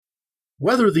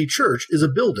whether the church is a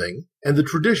building and the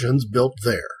traditions built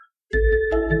there.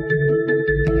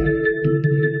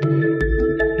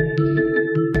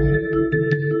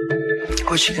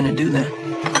 What you gonna do then?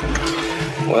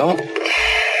 Well,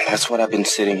 that's what I've been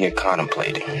sitting here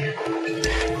contemplating.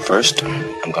 First,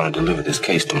 I'm gonna deliver this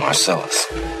case to Marcellus.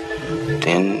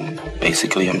 Then,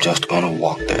 basically, I'm just gonna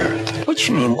walk the earth. What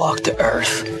you mean, walk the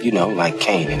earth? You know, like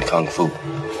Caine in Kung Fu.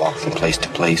 Walk from place to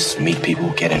place, meet people,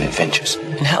 get in adventures.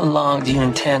 And how long do you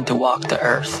intend to walk the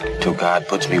earth? Till God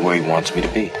puts me where he wants me to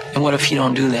be. And what if you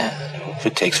don't do that? If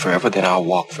it takes forever, then I'll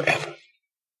walk forever.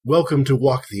 Welcome to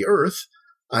Walk the Earth.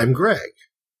 I'm Greg.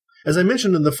 As I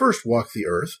mentioned in the first Walk the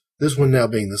Earth, this one now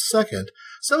being the second,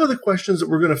 some of the questions that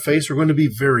we're going to face are going to be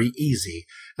very easy,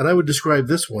 and I would describe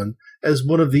this one as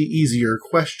one of the easier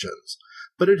questions.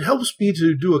 But it helps me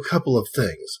to do a couple of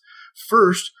things.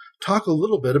 First, talk a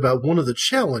little bit about one of the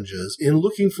challenges in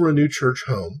looking for a new church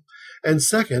home, and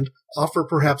second, offer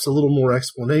perhaps a little more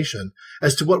explanation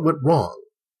as to what went wrong,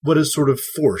 what has sort of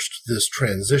forced this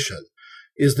transition.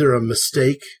 Is there a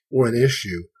mistake or an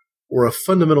issue, or a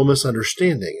fundamental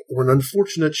misunderstanding, or an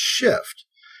unfortunate shift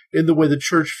in the way the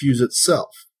church views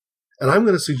itself? And I'm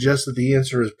going to suggest that the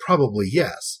answer is probably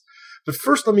yes. But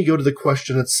first, let me go to the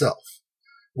question itself,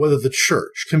 whether the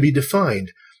church can be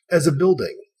defined as a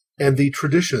building and the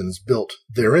traditions built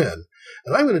therein.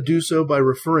 And I'm going to do so by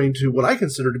referring to what I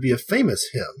consider to be a famous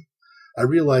hymn. I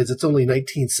realize it's only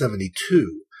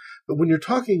 1972, but when you're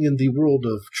talking in the world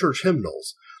of church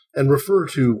hymnals and refer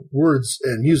to words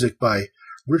and music by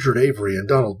Richard Avery and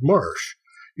Donald Marsh,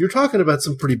 you're talking about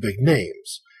some pretty big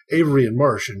names. Avery and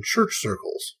Marsh in church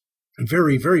circles.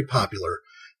 Very, very popular.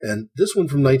 And this one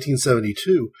from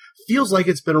 1972 feels like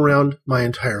it's been around my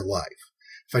entire life.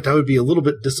 In fact, I would be a little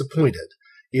bit disappointed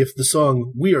if the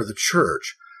song We Are the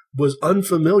Church was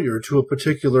unfamiliar to a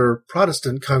particular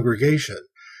Protestant congregation.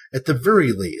 At the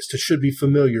very least, it should be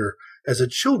familiar as a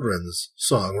children's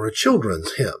song or a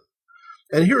children's hymn.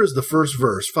 And here is the first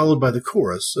verse, followed by the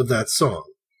chorus of that song.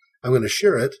 I'm going to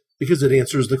share it because it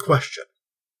answers the question.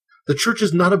 The church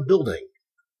is not a building.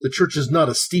 The church is not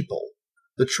a steeple.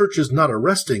 The church is not a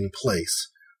resting place.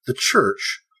 The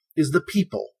church is the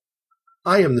people.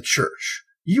 I am the church.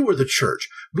 You are the church.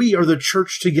 We are the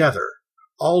church together.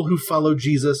 All who follow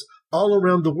Jesus all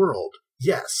around the world.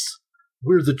 Yes,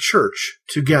 we're the church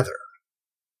together.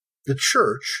 The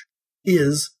church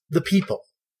is the people.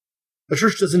 A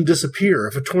church doesn't disappear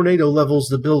if a tornado levels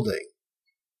the building.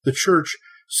 The church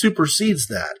supersedes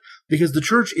that because the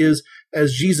church is,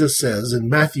 as Jesus says in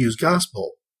Matthew's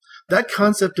gospel, that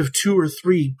concept of 2 or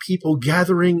 3 people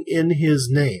gathering in his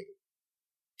name,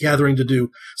 gathering to do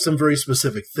some very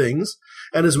specific things.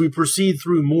 And as we proceed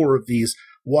through more of these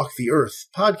Walk the Earth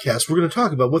podcasts, we're going to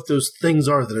talk about what those things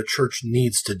are that a church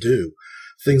needs to do.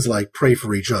 Things like pray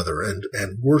for each other and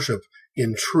worship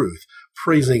in truth,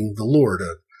 praising the Lord,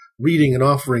 and reading and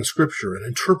offering scripture and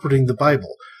interpreting the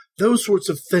Bible, those sorts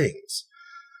of things.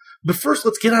 But first,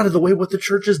 let's get out of the way what the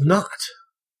church is not.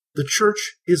 The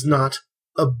church is not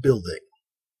a building.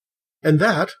 And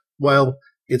that, while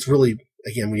it's really,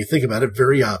 again, when you think about it,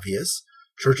 very obvious,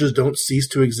 churches don't cease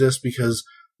to exist because,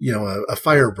 a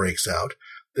fire breaks out.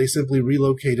 They simply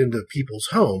relocate into people's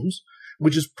homes,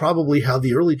 which is probably how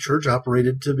the early church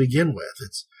operated to begin with.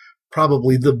 It's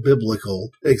probably the biblical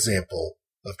example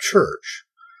of church.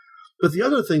 But the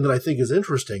other thing that I think is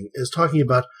interesting is talking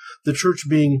about the church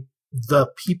being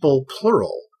the people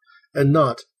plural and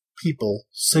not people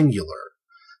singular.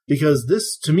 Because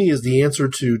this, to me, is the answer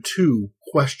to 2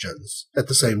 questions at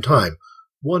the same time.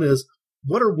 One is,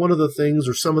 what are one of the things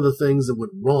or some of the things that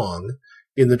went wrong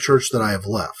in the church that I have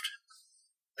left?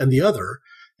 And the other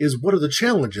is, what are the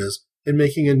challenges in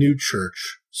making a new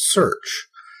church search?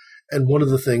 And one of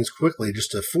the things, quickly,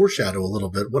 just to foreshadow a little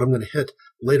bit, what I'm going to hit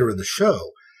later in the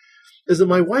show, is that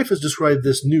my wife has described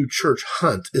this new church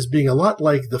hunt as being a lot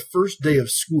like the first day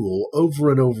of school over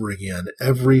and over again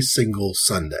every single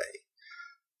Sunday.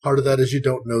 Part of that is you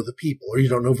don't know the people, or you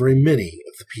don't know very many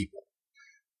of the people.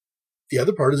 The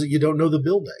other part is that you don't know the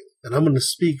building. And I'm going to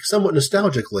speak somewhat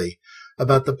nostalgically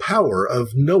about the power of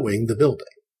knowing the building.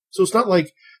 So it's not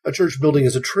like a church building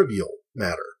is a trivial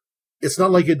matter. It's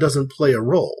not like it doesn't play a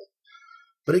role,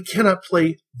 but it cannot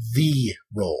play the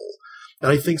role.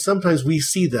 And I think sometimes we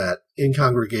see that in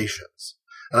congregations.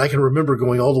 And I can remember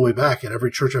going all the way back in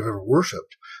every church I've ever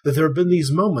worshiped, that there have been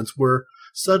these moments where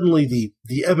suddenly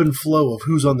the ebb and flow of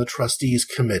who's on the trustees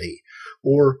committee,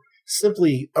 or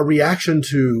simply a reaction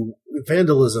to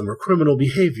vandalism or criminal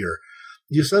behavior,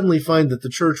 you suddenly find that the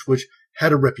church, which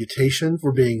had a reputation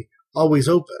for being always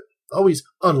open, always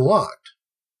unlocked,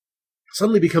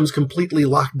 suddenly becomes completely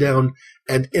locked down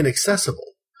and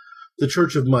inaccessible. the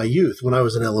church of my youth, when I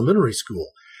was in elementary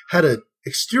school, had an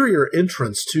exterior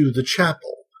entrance to the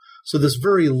chapel. So this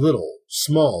very little,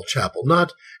 small chapel,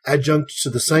 not adjunct to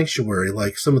the sanctuary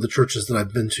like some of the churches that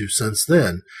I've been to since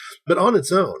then, but on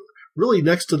its own, really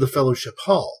next to the fellowship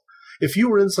hall. If you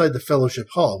were inside the fellowship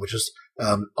hall, which is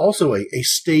also a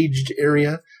staged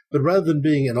area, but rather than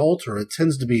being an altar, it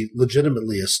tends to be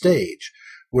legitimately a stage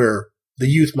where the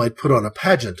youth might put on a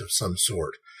pageant of some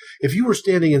sort. If you were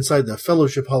standing inside the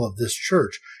fellowship hall of this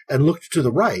church and looked to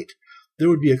the right, there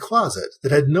would be a closet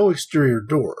that had no exterior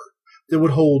door that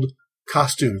would hold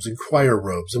costumes and choir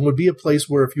robes and would be a place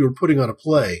where if you were putting on a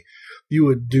play, you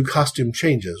would do costume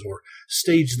changes or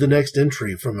stage the next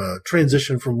entry from a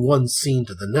transition from one scene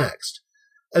to the next.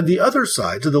 And the other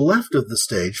side, to the left of the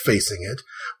stage, facing it,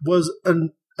 was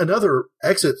another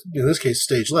exit, in this case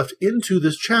stage left, into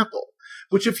this chapel,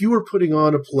 which if you were putting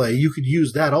on a play, you could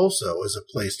use that also as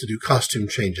a place to do costume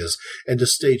changes and to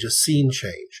stage a scene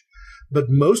change. But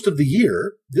most of the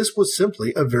year, this was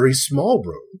simply a very small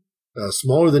room,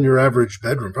 smaller than your average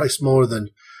bedroom, probably smaller than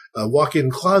a walk-in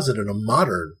closet in a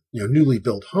modern, newly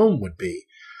built home would be,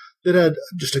 that had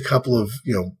just a couple of,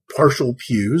 partial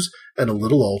pews and a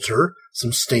little altar,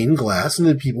 some stained glass, and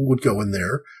then people would go in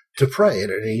there to pray at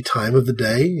any time of the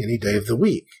day, any day of the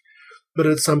week. But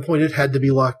at some point it had to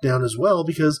be locked down as well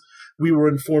because we were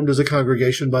informed as a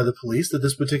congregation by the police that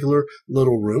this particular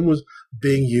little room was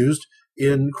being used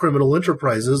in criminal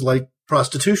enterprises like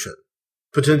prostitution,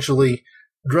 potentially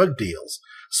drug deals.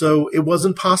 So it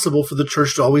wasn't possible for the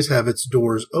church to always have its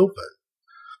doors open.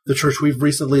 The church we've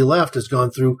recently left has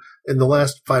gone through, in the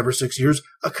last 5 or 6 years,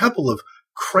 a couple of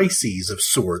crises of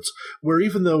sorts, where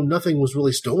even though nothing was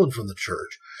really stolen from the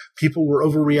church, people were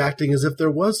overreacting as if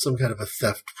there was some kind of a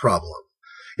theft problem.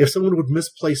 If someone would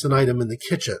misplace an item in the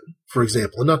kitchen, for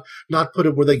example, and not put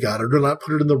it where they got it or not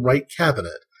put it in the right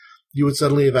cabinet, you would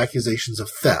suddenly have accusations of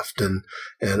theft and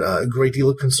a great deal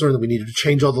of concern that we needed to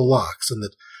change all the locks and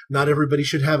that not everybody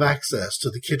should have access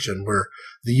to the kitchen where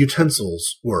the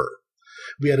utensils were.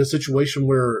 We had a situation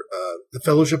where the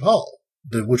fellowship hall,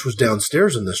 which was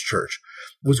downstairs in this church,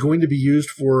 was going to be used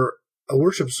for a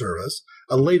worship service,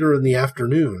 a later in the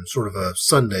afternoon, sort of a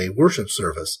Sunday worship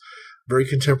service, very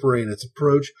contemporary in its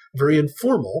approach, very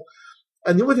informal.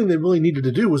 And the only thing they really needed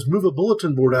to do was move a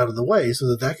bulletin board out of the way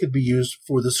so that could be used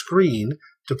for the screen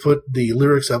to put the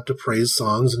lyrics up to praise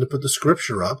songs and to put the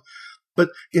scripture up. But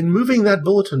in moving that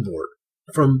bulletin board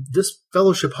from this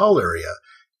fellowship hall area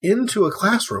into a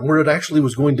classroom where it actually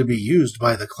was going to be used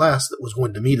by the class that was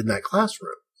going to meet in that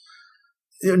classroom,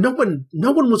 no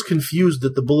one was confused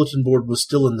that the bulletin board was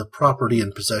still in the property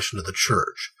and possession of the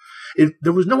church.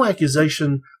 There was no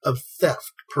accusation of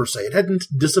theft, per se. It hadn't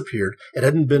disappeared. It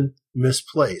hadn't been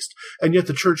misplaced. And yet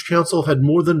the church council had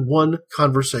more than one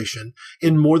conversation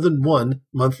in more than one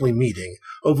monthly meeting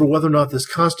over whether or not this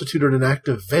constituted an act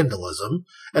of vandalism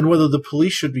and whether the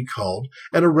police should be called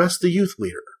and arrest the youth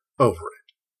leader over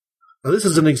it. Now, this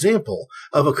is an example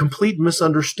of a complete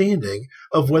misunderstanding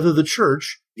of whether the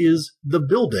church is the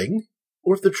building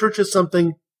or if the church is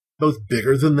something both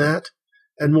bigger than that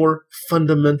and more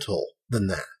fundamental than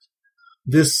that.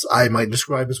 This I might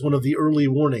describe as one of the early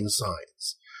warning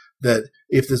signs that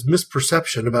if this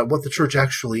misperception about what the church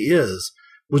actually is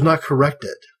was not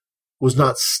corrected, was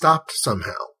not stopped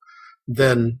somehow,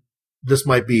 then this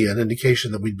might be an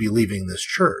indication that we'd be leaving this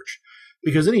church.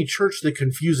 Because any church that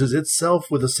confuses itself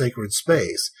with a sacred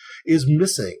space is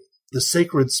missing the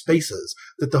sacred spaces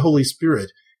that the Holy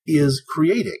Spirit is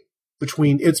creating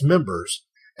between its members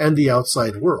and the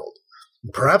outside world.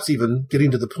 Perhaps even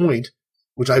getting to the point,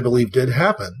 which I believe did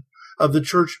happen, of the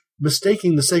church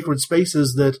mistaking the sacred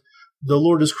spaces that the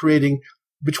Lord is creating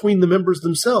between the members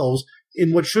themselves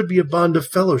in what should be a bond of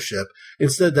fellowship,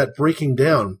 instead that breaking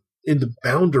down into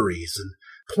boundaries and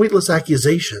pointless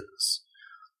accusations.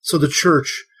 So the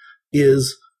church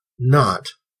is not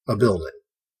a building.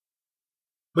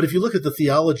 But if you look at the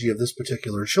theology of this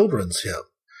particular children's hymn,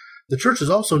 the church is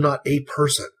also not a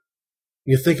person.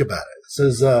 You think about it. It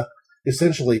says,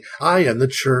 essentially, I am the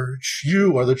church,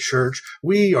 you are the church,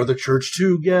 we are the church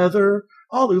together,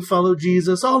 all who follow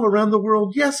Jesus all around the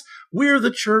world. Yes, we're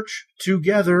the church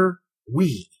together,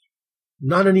 we.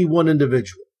 Not any one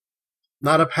individual.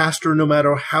 Not a pastor, no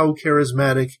matter how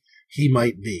charismatic he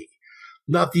might be.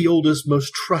 Not the oldest,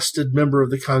 most trusted member of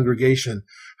the congregation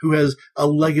who has a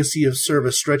legacy of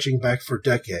service stretching back for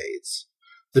decades.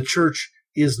 The church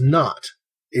is not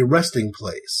a resting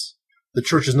place. The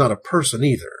church is not a person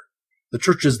either. The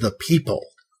church is the people.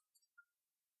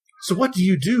 So what do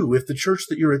you do if the church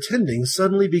that you're attending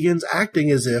suddenly begins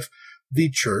acting as if the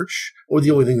church, or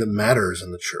the only thing that matters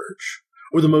in the church,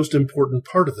 or the most important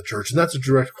part of the church. And that's a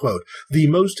direct quote. The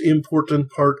most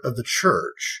important part of the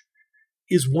church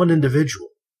is one individual.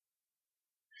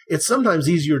 It's sometimes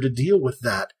easier to deal with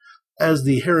that as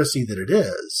the heresy that it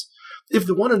is, if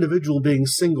the one individual being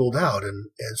singled out and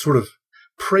sort of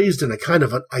praised in a kind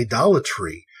of an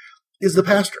idolatry is the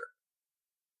pastor.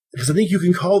 Because I think you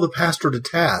can call the pastor to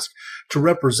task to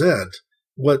represent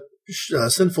what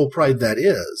sinful pride that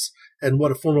is and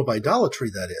what a form of idolatry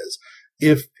that is.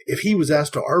 If he was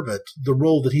asked to arbit the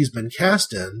role that he's been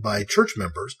cast in by church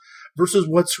members versus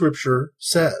what Scripture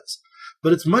says.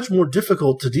 But it's much more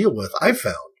difficult to deal with, I've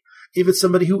found, if it's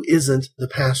somebody who isn't the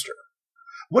pastor.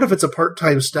 What if it's a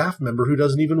part-time staff member who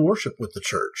doesn't even worship with the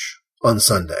church on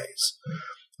Sundays?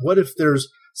 What if there's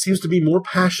seems to be more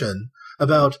passion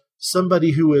about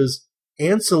somebody who is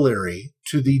ancillary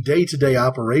to the day-to-day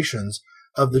operations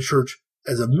of the church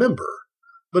as a member,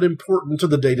 but important to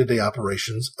the day-to-day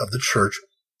operations of the church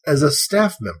as a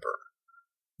staff member?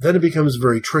 Then it becomes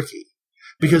very tricky,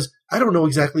 because I don't know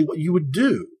exactly what you would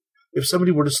do if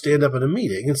somebody were to stand up in a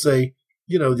meeting and say,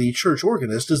 the church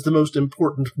organist is the most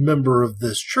important member of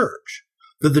this church,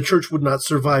 that the church would not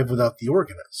survive without the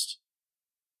organist.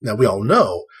 Now, we all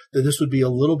know that this would be a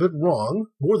little bit wrong,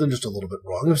 more than just a little bit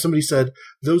wrong, if somebody said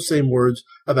those same words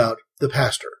about the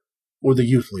pastor, or the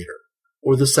youth leader,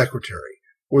 or the secretary,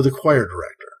 or the choir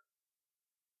director.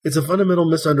 It's a fundamental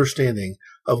misunderstanding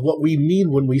of what we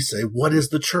mean when we say, what is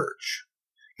the church?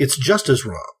 It's just as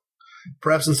wrong,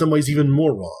 perhaps in some ways even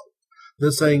more wrong,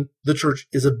 than saying the church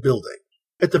is a building.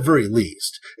 At the very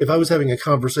least, if I was having a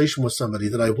conversation with somebody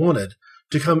that I wanted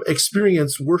to come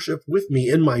experience worship with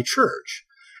me in my church,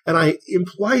 and I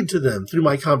implied to them through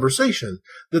my conversation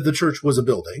that the church was a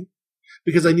building,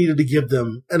 because I needed to give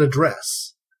them an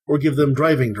address, or give them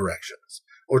driving directions,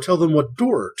 or tell them what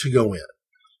door to go in,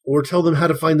 or tell them how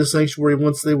to find the sanctuary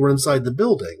once they were inside the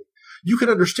building, you can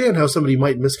understand how somebody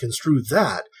might misconstrue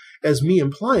that as me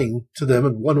implying to them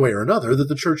in one way or another that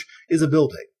the church is a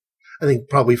building. I think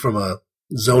probably from a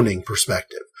zoning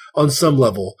perspective. On some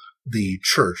level, the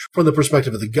church, from the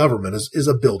perspective of the government, is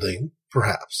a building,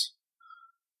 perhaps.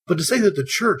 But to say that the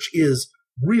church is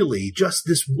really just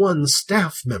this one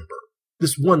staff member,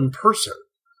 this one person,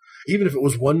 even if it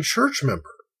was one church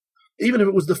member, even if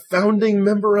it was the founding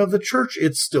member of the church,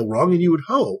 it's still wrong, and you would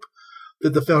hope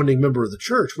that the founding member of the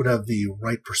church would have the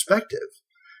right perspective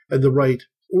and the right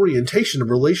orientation of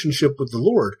relationship with the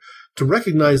Lord to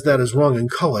recognize that as wrong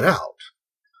and call it out,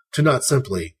 to not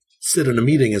simply sit in a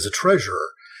meeting as a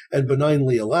treasurer and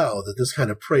benignly allow that this kind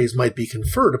of praise might be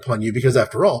conferred upon you because,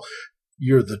 after all,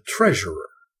 you're the treasurer.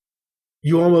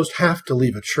 You almost have to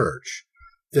leave a church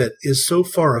that is so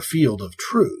far afield of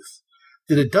truth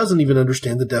that it doesn't even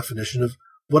understand the definition of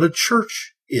what a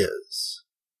church is.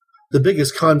 The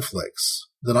biggest conflicts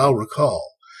that I'll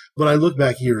recall when I look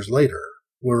back years later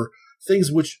were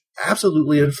things which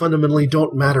absolutely and fundamentally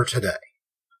don't matter today.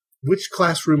 Which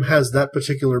classroom has that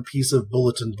particular piece of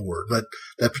bulletin board,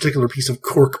 that particular piece of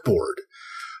cork board?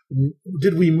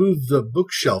 Did we move the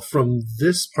bookshelf from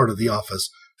this part of the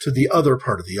office to the other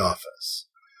part of the office?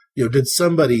 Did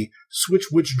somebody switch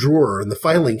which drawer in the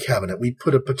filing cabinet we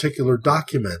put a particular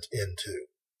document into?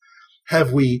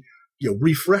 Have we,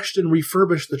 refreshed and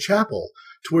refurbished the chapel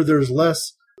to where there's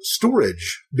less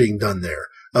storage being done there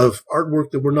of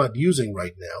artwork that we're not using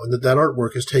right now, and that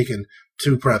artwork is taken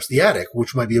to perhaps the attic,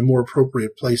 which might be a more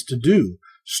appropriate place to do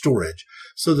storage,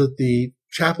 so that the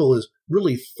chapel is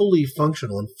really fully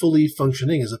functional and fully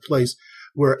functioning as a place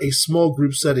where a small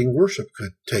group setting worship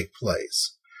could take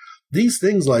place. These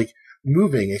things, like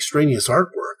moving extraneous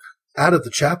artwork out of the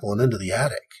chapel and into the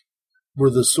attic, were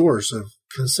the source of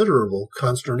considerable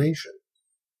consternation.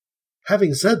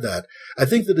 Having said that, I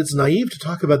think that it's naive to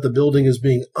talk about the building as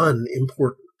being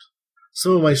unimportant.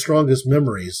 Some of my strongest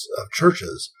memories of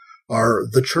churches are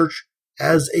the church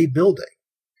as a building.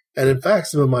 And in fact,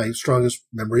 some of my strongest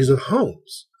memories of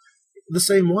homes, the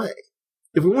same way.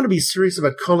 If we want to be serious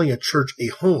about calling a church a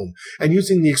home and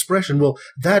using the expression, well,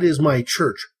 that is my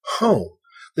church home,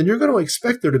 then you're going to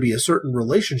expect there to be a certain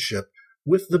relationship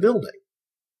with the building.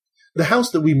 The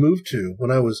house that we moved to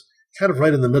when I was kind of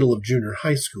right in the middle of junior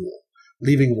high school,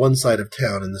 leaving one side of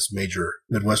town in this major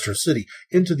Midwestern city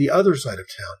into the other side of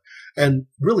town, and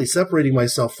really separating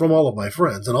myself from all of my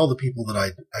friends and all the people that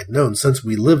I'd known since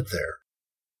we lived there.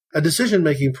 A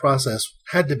decision-making process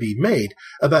had to be made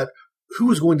about who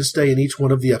was going to stay in each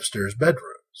one of the upstairs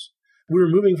bedrooms. We were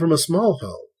moving from a small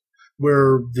home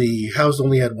where the house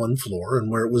only had one floor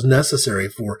and where it was necessary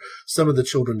for some of the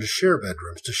children to share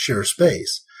bedrooms, to share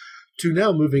space, to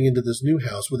now moving into this new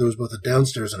house where there was both a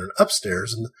downstairs and an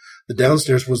upstairs, and the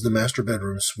downstairs was the master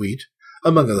bedroom suite.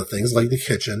 among other things like the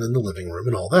kitchen and the living room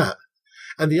and all that.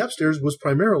 And the upstairs was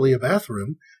primarily a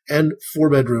bathroom and 4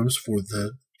 bedrooms for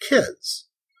the kids.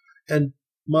 And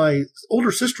my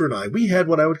older sister and I, we had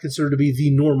what I would consider to be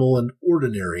the normal and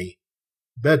ordinary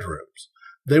bedrooms.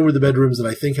 They were the bedrooms that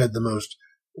I think had the most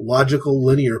logical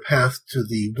linear path to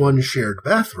the one shared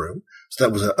bathroom. So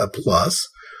that was a plus.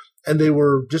 And they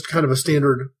were just kind of a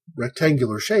standard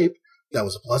rectangular shape. That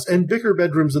was a plus. And bigger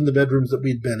bedrooms than the bedrooms that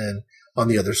we'd been in on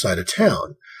the other side of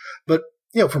town. But,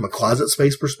 from a closet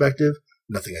space perspective,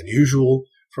 nothing unusual.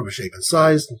 From a shape and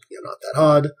size, not that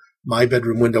odd. My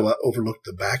bedroom window overlooked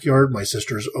the backyard. My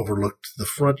sister's overlooked the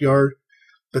front yard.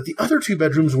 But the other 2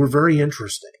 bedrooms were very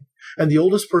interesting. And the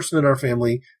oldest person in our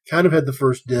family kind of had the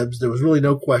first dibs. There was really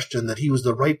no question that he was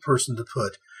the right person to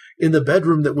put in the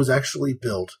bedroom that was actually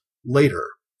built later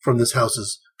from this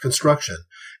house's construction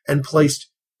and placed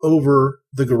over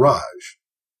the garage,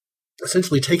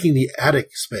 essentially taking the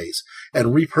attic space and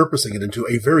repurposing it into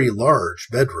a very large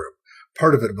bedroom,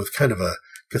 part of it with kind of a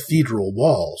cathedral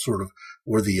wall, sort of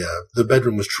where the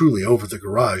bedroom was truly over the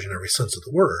garage in every sense of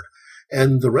the word.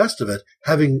 And the rest of it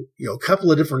having, a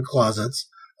couple of different closets.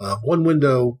 One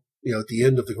window, at the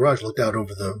end of the garage looked out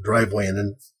over the driveway and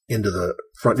then into the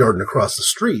front yard and across the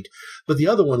street. But the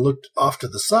other one looked off to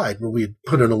the side where we had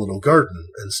put in a little garden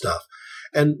and stuff.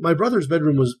 And my brother's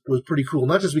bedroom was pretty cool,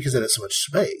 not just because it had so much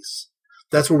space.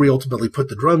 That's where we ultimately put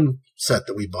the drum set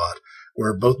that we bought,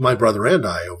 where both my brother and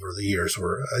I over the years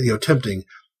were, attempting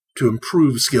to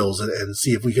improve skills and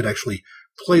see if we could actually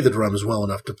play the drums well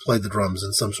enough to play the drums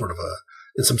in some sort of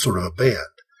a band.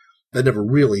 That never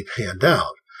really panned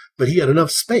out. But he had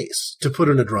enough space to put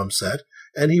in a drum set,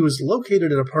 and he was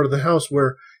located in a part of the house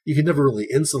where you could never really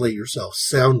insulate yourself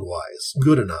sound-wise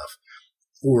good enough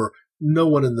for no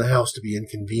one in the house to be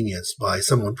inconvenienced by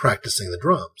someone practicing the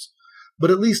drums.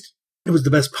 But at least it was the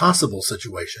best possible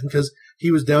situation because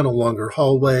he was down a longer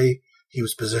hallway. He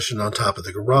was positioned on top of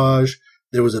the garage.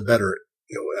 There was a better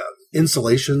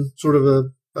insulation sort of a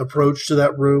approach to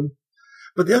that room.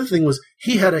 But the other thing was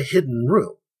he had a hidden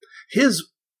room. His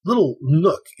little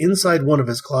nook inside one of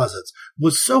his closets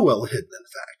was so well hidden, in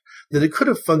fact, that it could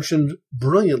have functioned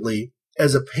brilliantly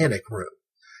as a panic room.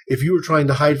 If you were trying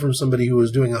to hide from somebody who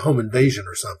was doing a home invasion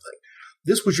or something,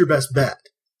 this was your best bet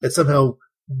at somehow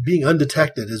being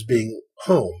undetected as being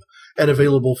home and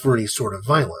available for any sort of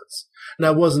violence.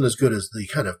 Now, it wasn't as good as the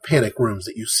kind of panic rooms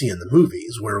that you see in the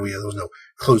movies where there was no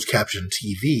closed caption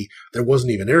TV. There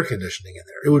wasn't even air conditioning in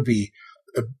there. It would be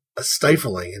a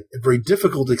stifling and a very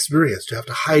difficult experience to have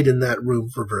to hide in that room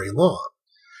for very long.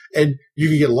 And you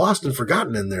could get lost and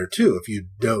forgotten in there, too, if you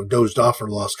dozed off or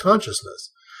lost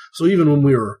consciousness. So even when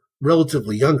we were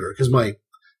relatively younger, because my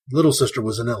little sister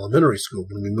was in elementary school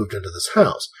when we moved into this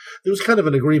house, there was kind of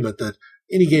an agreement that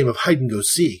any game of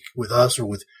hide-and-go-seek with us or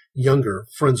with younger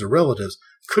friends or relatives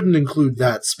couldn't include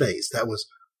that space. That was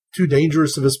too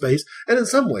dangerous of a space. And in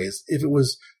some ways, if it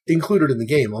was included in the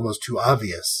game, almost too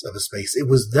obvious of a space, it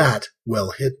was that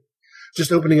well hidden.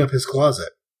 Just opening up his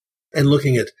closet and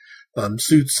looking at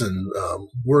suits and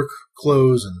work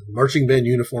clothes and marching band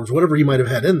uniforms, whatever he might have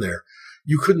had in there,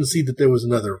 you couldn't see that there was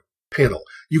another panel.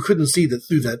 You couldn't see that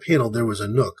through that panel there was a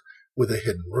nook with a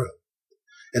hidden room.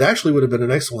 It actually would have been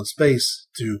an excellent space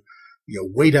to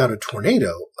wait out a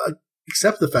tornado,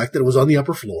 except the fact that it was on the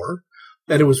upper floor,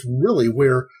 and it was really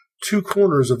where 2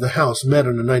 corners of the house met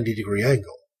on a 90-degree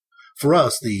angle. For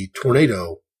us, the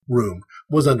tornado room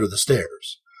was under the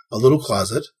stairs. A little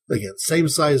closet, again, same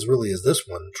size really as this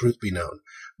one, truth be known.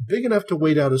 Big enough to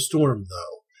wait out a storm,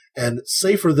 though, and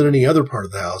safer than any other part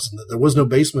of the house in that there was no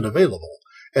basement available,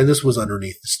 and this was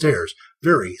underneath the stairs,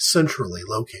 very centrally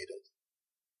located.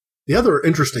 The other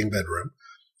interesting bedroom,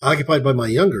 occupied by my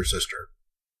younger sister,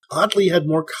 oddly had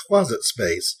more closet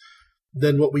space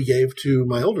than what we gave to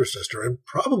my older sister, and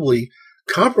probably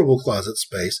comparable closet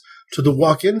space to the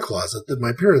walk-in closet that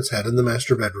my parents had in the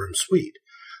master bedroom suite.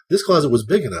 This closet was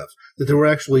big enough that there were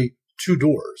actually 2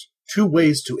 doors, 2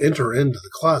 ways to enter into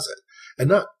the closet, and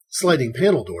not sliding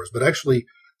panel doors, but actually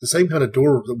the same kind of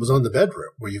door that was on the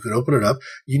bedroom, where you could open it up.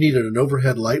 You needed an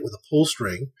overhead light with a pull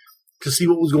string to see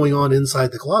what was going on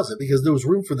inside the closet, because there was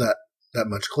room for that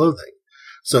much clothing.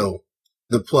 So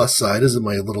the plus side is that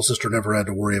my little sister never had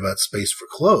to worry about space for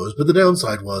clothes, but the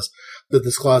downside was that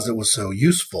this closet was so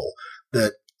useful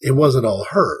that it wasn't all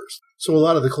hers. So a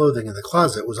lot of the clothing in the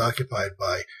closet was occupied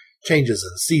by changes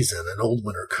in season and old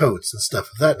winter coats and stuff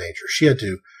of that nature. She had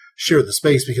to share the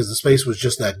space because the space was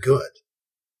just that good.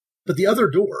 But the other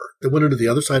door that went into the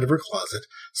other side of her closet,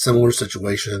 similar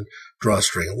situation,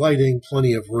 drawstring lighting,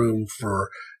 plenty of room for,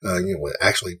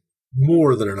 actually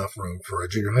more than enough room for a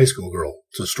junior high school girl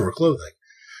to store clothing.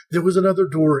 There was another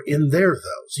door in there,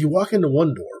 though. So you walk into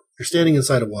one door, you're standing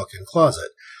inside a walk-in closet.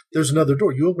 There's another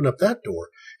door. You open up that door,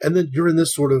 and then you're in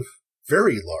this sort of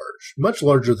very large, much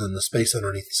larger than the space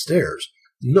underneath the stairs,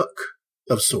 nook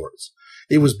of sorts.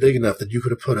 It was big enough that you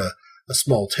could have put a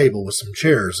small table with some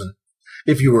chairs, and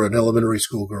if you were an elementary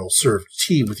school girl, served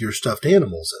tea with your stuffed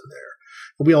animals in there.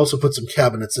 But we also put some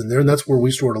cabinets in there, and that's where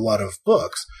we stored a lot of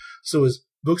books. So as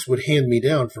books would hand me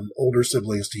down from older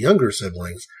siblings to younger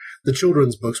siblings, the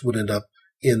children's books would end up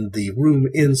in the room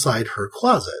inside her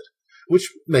closet, which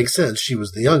makes sense. She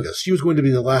was the youngest. She was going to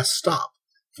be the last stop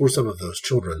for some of those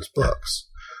children's books.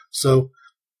 So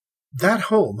that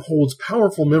home holds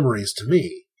powerful memories to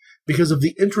me because of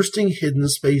the interesting hidden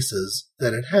spaces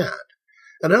that it had.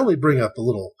 And I only bring up a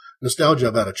little nostalgia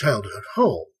about a childhood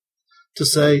home to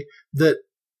say that,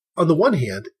 on the one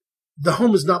hand, the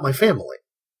home is not my family.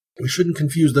 We shouldn't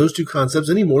confuse those two concepts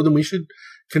any more than we should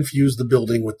confuse the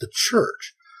building with the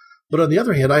church. But on the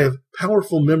other hand, I have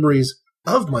powerful memories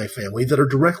of my family that are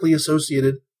directly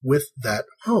associated with that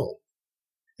home.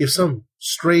 If some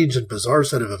strange and bizarre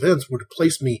set of events were to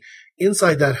place me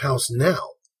inside that house now,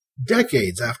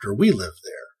 decades after we lived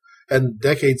there, and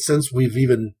decades since we've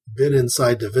even been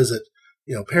inside to visit,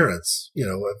 parents,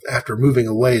 after moving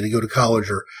away to go to college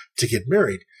or to get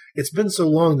married, it's been so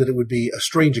long that it would be a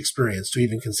strange experience to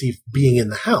even conceive being in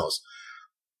the house.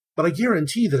 But I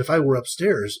guarantee that if I were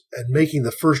upstairs and making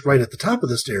the first right at the top of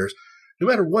the stairs, no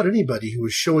matter what anybody who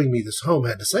was showing me this home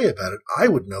had to say about it, I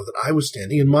would know that I was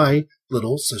standing in my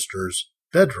little sister's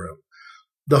bedroom.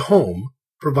 The home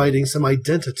providing some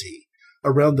identity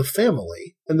around the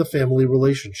family and the family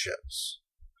relationships.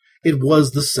 It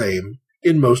was the same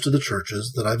in most of the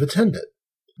churches that I've attended,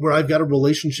 where I've got a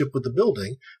relationship with the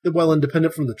building that, while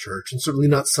independent from the church and certainly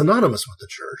not synonymous with the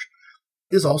church,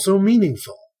 is also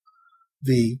meaningful.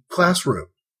 The classroom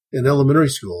in elementary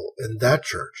school in that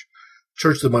church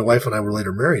that my wife and I were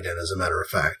later married in, as a matter of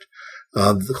fact,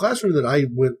 the classroom that I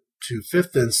went to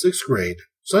 5th and 6th grade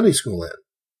Sunday school in,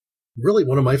 really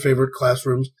one of my favorite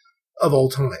classrooms of all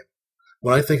time.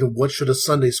 When I think of what should a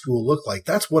Sunday school look like,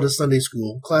 that's what a Sunday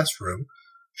school classroom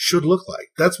should look like.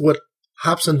 That's what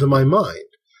hops into my mind.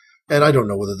 And I don't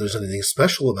know whether there's anything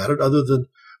special about it other than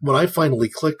when I finally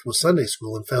clicked with Sunday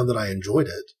school and found that I enjoyed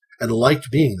it and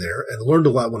liked being there and learned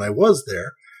a lot when I was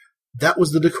there, that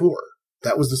was the decor.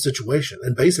 That was the situation.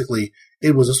 And basically,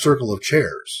 it was a circle of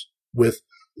chairs with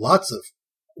lots of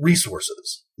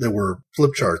resources. There were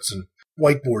flip charts and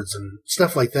whiteboards and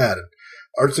stuff like that, and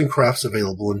arts and crafts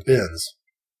available in bins.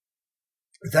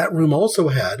 That room also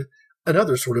had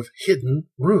another sort of hidden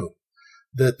room,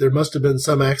 that there must have been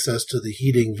some access to the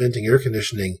heating, venting, air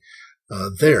conditioning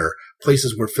there,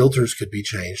 places where filters could be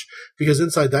changed, because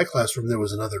inside that classroom there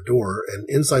was another door, and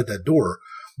inside that door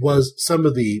was some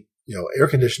of the air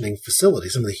conditioning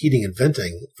facilities, some of the heating and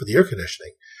venting for the air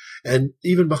conditioning. And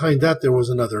even behind that, there was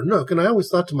another nook. And I always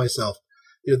thought to myself,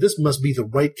 this must be the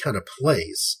right kind of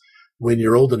place when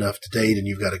you're old enough to date and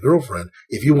you've got a girlfriend.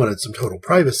 If you wanted some total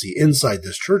privacy inside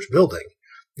this church building,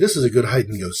 this is a good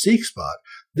hide-and-go-seek spot.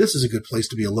 This is a good place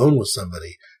to be alone with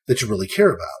somebody that you really care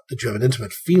about, that you have an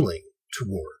intimate feeling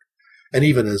toward. And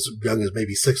even as young as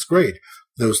maybe 6th grade,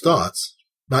 those thoughts,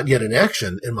 not yet in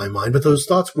action in my mind, but those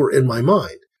thoughts were in my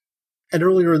mind. And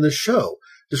earlier in this show,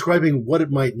 describing what it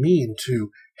might mean to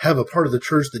have a part of the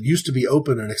church that used to be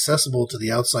open and accessible to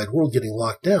the outside world getting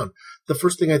locked down, the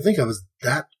first thing I think of is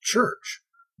that church,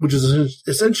 which is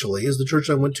essentially is the church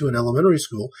I went to in elementary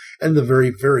school and the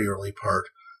very, very early part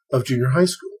of junior high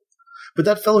school. But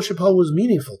that fellowship hall was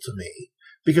meaningful to me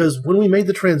because when we made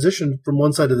the transition from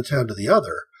one side of the town to the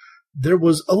other, there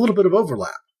was a little bit of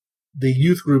overlap. The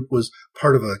youth group was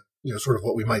part of a sort of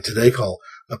what we might today call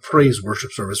a praise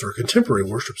worship service or a contemporary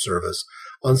worship service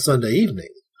on Sunday evening.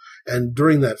 And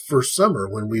during that first summer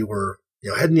when we were,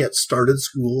 hadn't yet started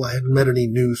school, I hadn't met any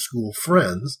new school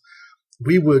friends,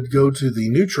 we would go to the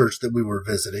new church that we were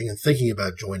visiting and thinking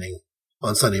about joining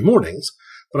on Sunday mornings.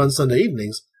 But on Sunday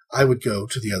evenings, I would go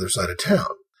to the other side of town.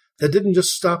 That didn't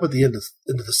just stop at the end of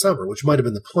the summer, which might have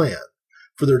been the plan,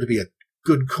 for there to be a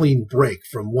good, clean break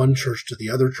from one church to the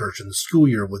other church, and the school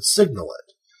year would signal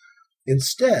it.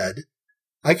 Instead,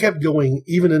 I kept going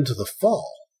even into the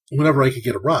fall, whenever I could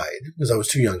get a ride, because I was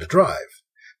too young to drive,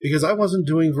 because I wasn't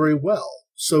doing very well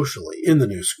socially in the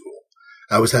new school.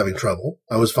 I was having trouble.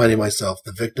 I was finding myself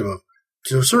the victim of,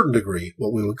 to a certain degree,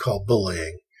 what we would call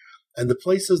bullying. And the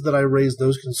places that I raised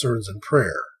those concerns in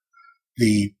prayer,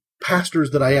 the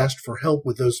pastors that I asked for help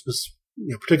with those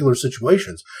particular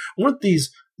situations, weren't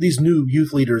these new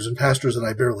youth leaders and pastors that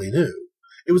I barely knew.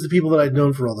 It was the people that I'd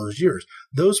known for all those years.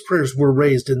 Those prayers were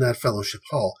raised in that fellowship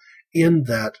hall, in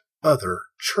that other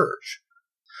church.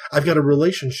 I've got a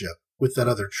relationship with that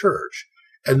other church,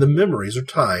 and the memories are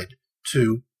tied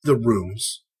to the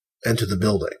rooms and to the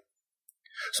building.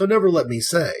 So never let me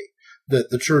say that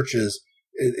the church is,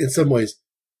 in some ways,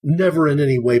 never in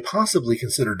any way possibly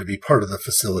considered to be part of the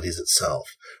facilities itself,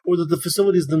 or that the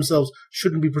facilities themselves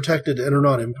shouldn't be protected and are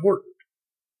not important.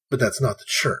 But that's not the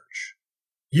church.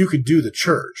 You could do the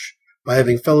church by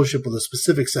having fellowship with a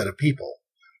specific set of people,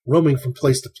 roaming from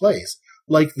place to place,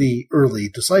 like the early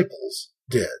disciples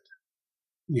did.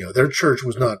 Their church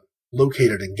was not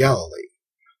located in Galilee.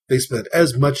 They spent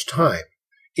as much time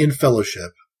in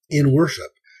fellowship, in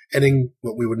worship, and in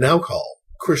what we would now call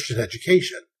Christian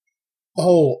education,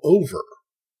 all over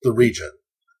the region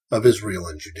of Israel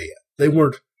and Judea. They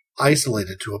weren't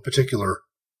isolated to a particular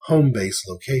home base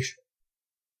location.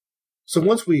 So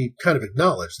once we kind of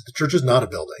acknowledge that the church is not a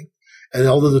building, and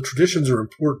although the traditions are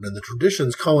important and the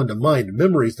traditions call into mind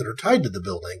memories that are tied to the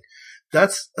building,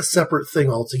 that's a separate thing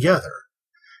altogether.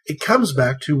 It comes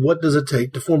back to what does it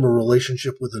take to form a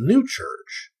relationship with a new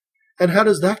church, and how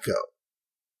does that go?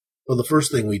 Well, the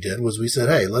first thing we did was we said,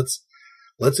 hey,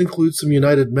 let's include some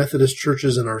United Methodist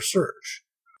churches in our search.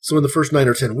 So in the first 9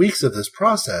 or 10 weeks of this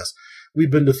process,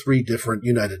 we've been to 3 different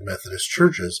United Methodist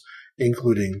churches,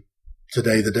 including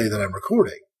today, the day that I'm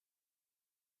recording.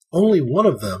 Only one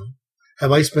of them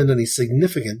have I spent any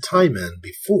significant time in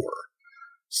before.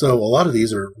 So a lot of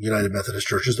these are United Methodist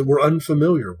churches that we're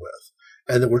unfamiliar with,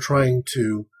 and that we're trying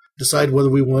to decide whether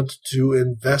we want to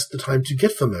invest the time to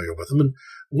get familiar with them. And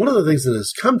one of the things that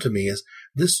has come to me is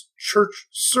this church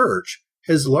search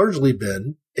has largely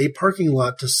been a parking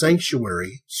lot to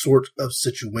sanctuary sort of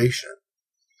situation.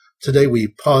 Today we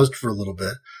paused for a little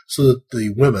bit so that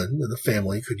the women and the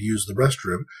family could use the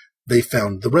restroom. They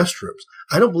found the restrooms.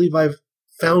 I don't believe I've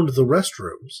found the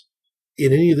restrooms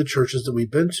in any of the churches that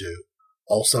we've been to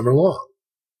all summer long.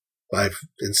 I've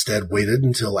instead waited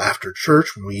until after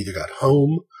church when we either got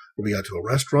home or we got to a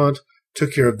restaurant,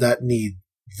 took care of that need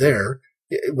there.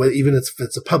 Even if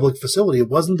it's a public facility, it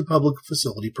wasn't the public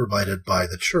facility provided by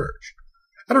the church.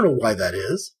 I don't know why that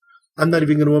is. I'm not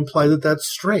even going to imply that that's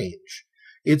strange.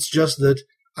 It's just that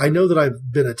I know that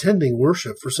I've been attending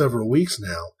worship for several weeks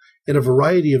now in a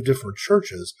variety of different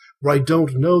churches where I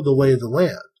don't know the lay of the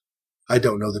land. I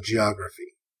don't know the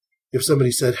geography. If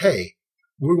somebody said, hey,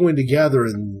 we're going to gather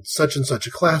in such and such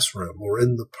a classroom or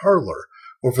in the parlor,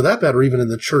 or for that matter, even in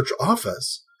the church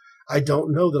office, I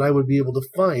don't know that I would be able to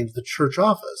find the church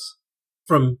office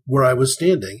from where I was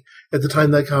standing at the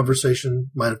time that conversation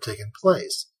might have taken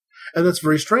place. And that's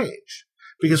very strange,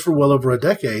 because for well over a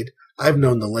decade, I've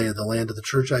known the lay of the land of the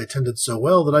church I attended so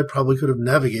well that I probably could have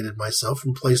navigated myself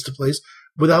from place to place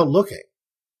without looking.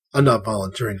 I'm not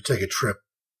volunteering to take a trip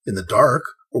in the dark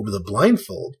or with a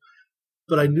blindfold,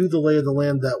 but I knew the lay of the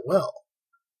land that well.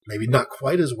 Maybe not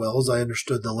quite as well as I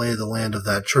understood the lay of the land of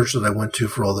that church that I went to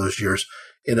for all those years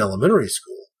in elementary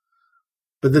school.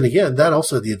 But then again, that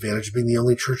also had the advantage of being the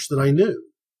only church that I knew.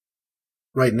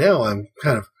 Right now, I'm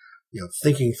kind of,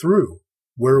 thinking through,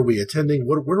 where are we attending?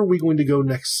 Where are we going to go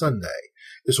next Sunday?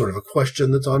 Is sort of a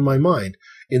question that's on my mind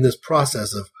in this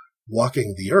process of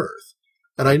walking the earth.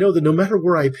 And I know that no matter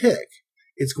where I pick,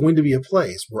 it's going to be a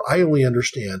place where I only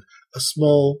understand a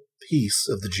small piece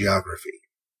of the geography.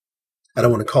 I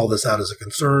don't want to call this out as a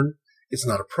concern. It's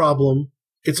not a problem.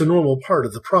 It's a normal part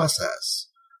of the process.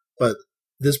 But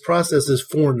this process is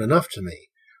foreign enough to me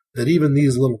that even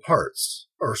these little parts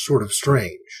are sort of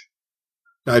strange.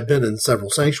 Now, I've been in several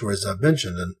sanctuaries, I've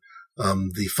mentioned,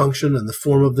 and the function and the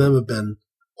form of them have been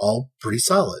all pretty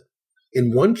solid.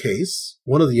 In one case,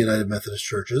 one of the United Methodist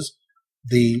churches,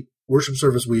 the worship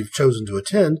service we've chosen to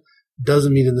attend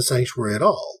doesn't meet in the sanctuary at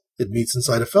all. It meets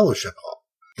inside a fellowship hall.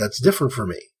 That's different for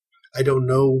me. I don't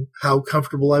know how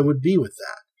comfortable I would be with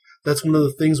that. That's one of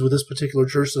the things with this particular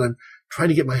church that I'm trying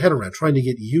to get my head around, trying to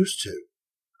get used to.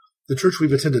 The church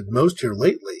we've attended most here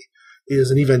lately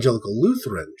is an evangelical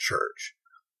Lutheran church.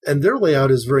 And their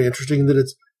layout is very interesting in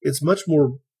that it's much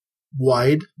more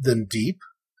wide than deep,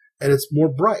 and it's more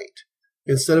bright.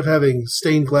 Instead of having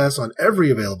stained glass on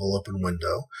every available open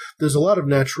window, there's a lot of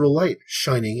natural light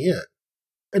shining in.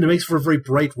 And it makes for a very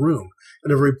bright room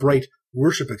and a very bright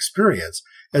worship experience,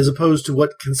 as opposed to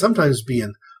what can sometimes be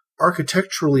an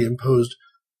architecturally imposed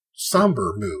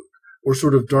somber mood or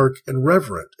sort of dark and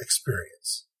reverent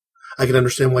experience. I can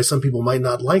understand why some people might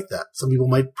not like that. Some people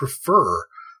might prefer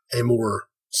a more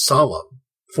solemn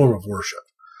form of worship.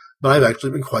 But I've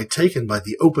actually been quite taken by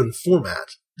the open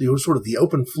format, the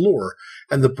open floor,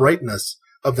 and the brightness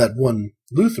of that one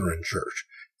Lutheran church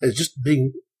as just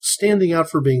standing out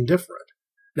for being different.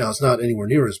 Now, it's not anywhere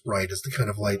near as bright as the kind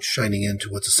of light shining into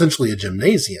what's essentially a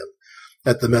gymnasium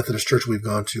at the Methodist church we've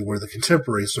gone to where the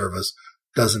contemporary service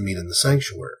doesn't meet in the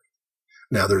sanctuary.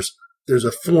 Now, there's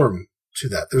a form to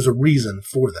that. There's a reason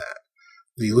for that.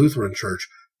 The Lutheran church,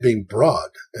 being broad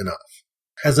enough,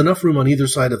 has enough room on either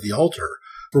side of the altar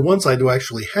for one side to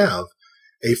actually have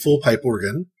a full pipe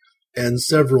organ and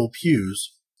several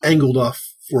pews angled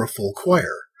off for a full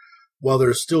choir, while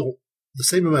there's still the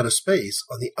same amount of space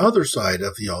on the other side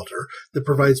of the altar that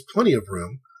provides plenty of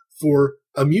room for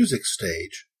a music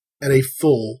stage and a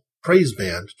full praise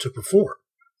band to perform.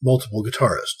 Multiple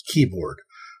guitarists, keyboard,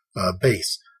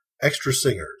 bass, extra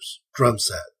singers, drum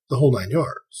set, the whole 9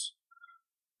 yards.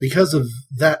 Because of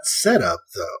that setup,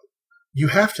 though, you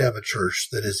have to have a church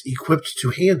that is equipped to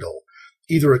handle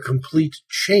either a complete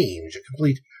change, a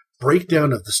complete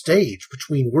breakdown of the stage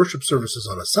between worship services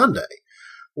on a Sunday,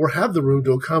 or have the room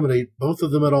to accommodate both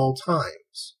of them at all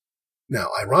times. Now,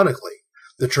 ironically,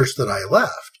 the church that I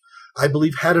left, I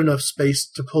believe, had enough space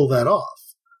to pull that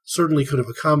off. Certainly could have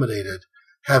accommodated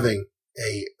having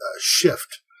a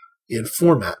shift in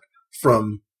format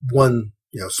from one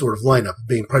sort of lineup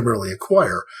being primarily a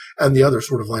choir and the other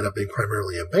sort of lineup being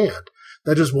primarily a band.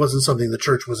 That just wasn't something the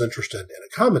church was interested in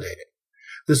accommodating.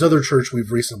 This other church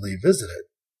we've recently visited,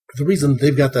 the reason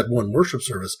they've got that one worship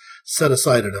service set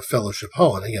aside in a fellowship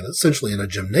hall, and again, essentially in a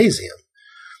gymnasium,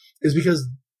 is because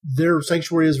their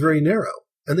sanctuary is very narrow,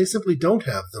 and they simply don't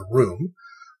have the room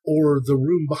or the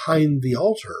room behind the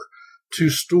altar to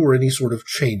store any sort of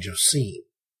change of scene.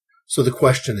 So the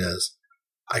question is,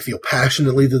 I feel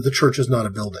passionately that the church is not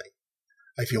a building.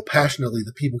 I feel passionately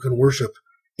that people can worship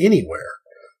anywhere,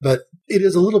 but it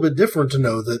is a little bit different to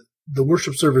know that the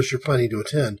worship service you're planning to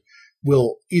attend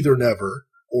will either never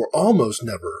or almost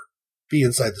never be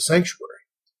inside the sanctuary.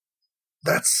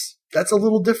 That's a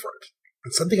little different.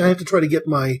 It's something I have to try to get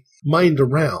my mind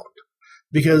around,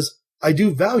 because I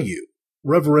do value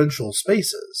reverential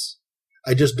spaces.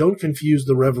 I just don't confuse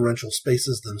the reverential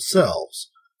spaces themselves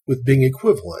with being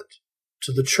equivalent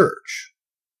to the church.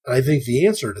 And I think the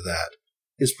answer to that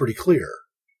is pretty clear.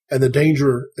 And the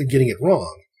danger of getting it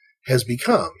wrong has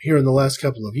become, here in the last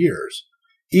couple of years,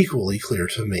 equally clear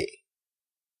to me.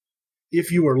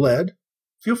 If you are led,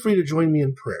 feel free to join me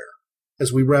in prayer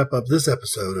as we wrap up this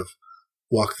episode of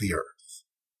Walk the Earth.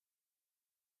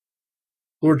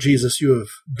 Lord Jesus, you have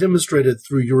demonstrated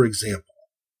through your example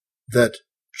that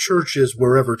church is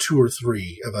wherever 2 or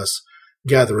 3 of us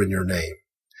gather in your name.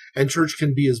 And church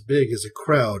can be as big as a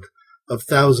crowd of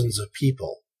thousands of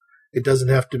people. It doesn't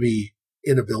have to be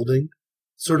in a building.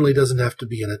 Certainly doesn't have to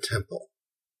be in a temple.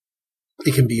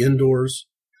 It can be indoors,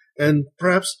 and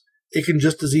perhaps it can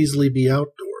just as easily be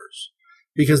outdoors,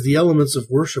 because the elements of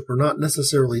worship are not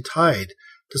necessarily tied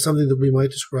to something that we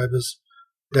might describe as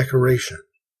decoration.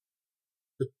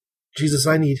 But Jesus,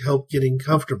 I need help getting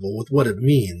comfortable with what it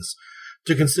means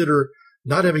to consider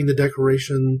not having the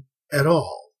decoration at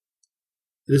all.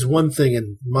 It is one thing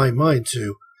in my mind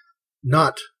to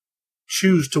not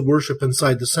choose to worship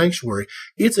inside the sanctuary.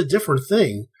 It's a different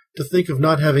thing to think of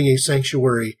not having a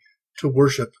sanctuary to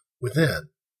worship within.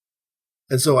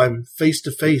 And so I'm face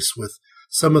to face with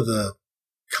some of the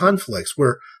conflicts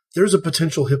where there's a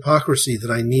potential hypocrisy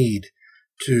that I need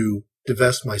to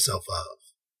divest myself of.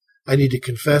 I need to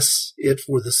confess it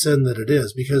for the sin that it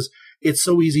is, because it's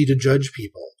so easy to judge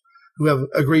people who have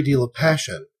a great deal of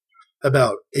passion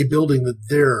about a building that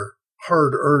their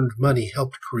hard-earned money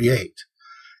helped create,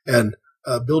 and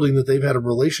a building that they've had a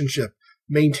relationship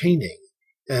maintaining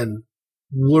and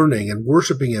learning and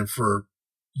worshiping in for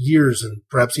years and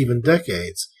perhaps even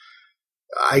decades.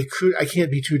 I can't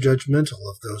be too judgmental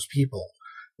of those people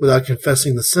without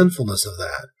confessing the sinfulness of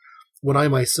that, when I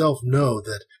myself know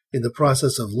that in the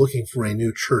process of looking for a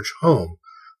new church home,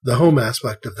 the home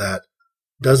aspect of that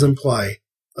does imply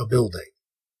a building.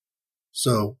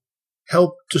 So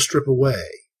help to strip away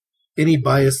any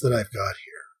bias that I've got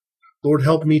here. Lord,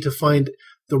 help me to find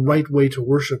the right way to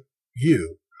worship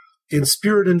you in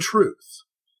spirit and truth,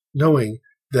 knowing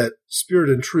that spirit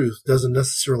and truth doesn't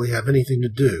necessarily have anything to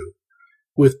do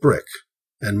with brick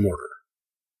and mortar.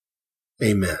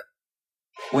 Amen.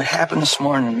 What happened this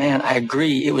morning, man, I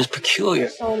agree, it was peculiar.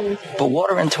 But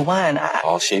water into wine,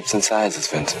 All shapes and sizes,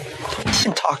 Vincent. You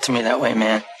shouldn't talk to me that way,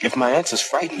 man. If my answers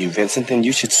frighten you, Vincent, then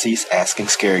you should cease asking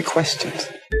scary questions.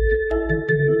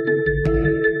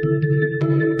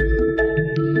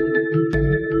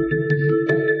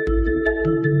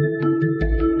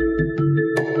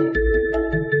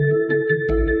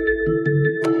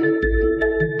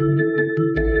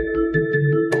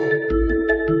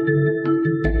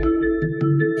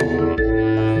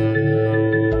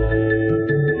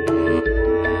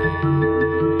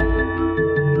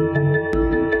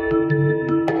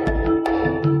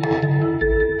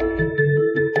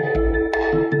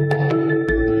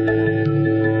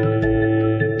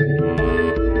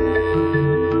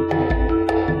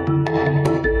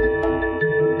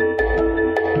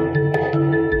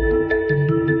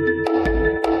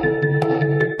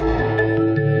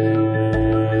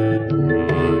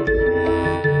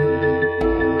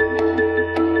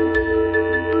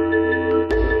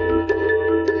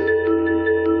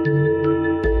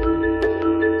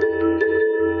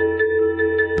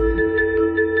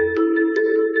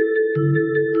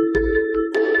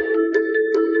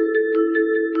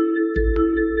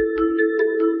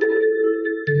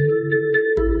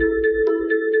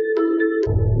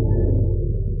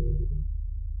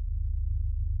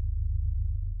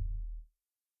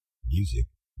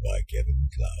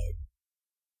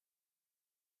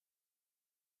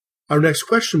 Our next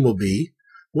question will be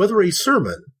whether a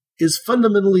sermon is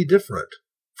fundamentally different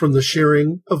from the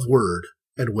sharing of word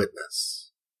and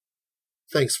witness.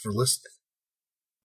 Thanks for listening.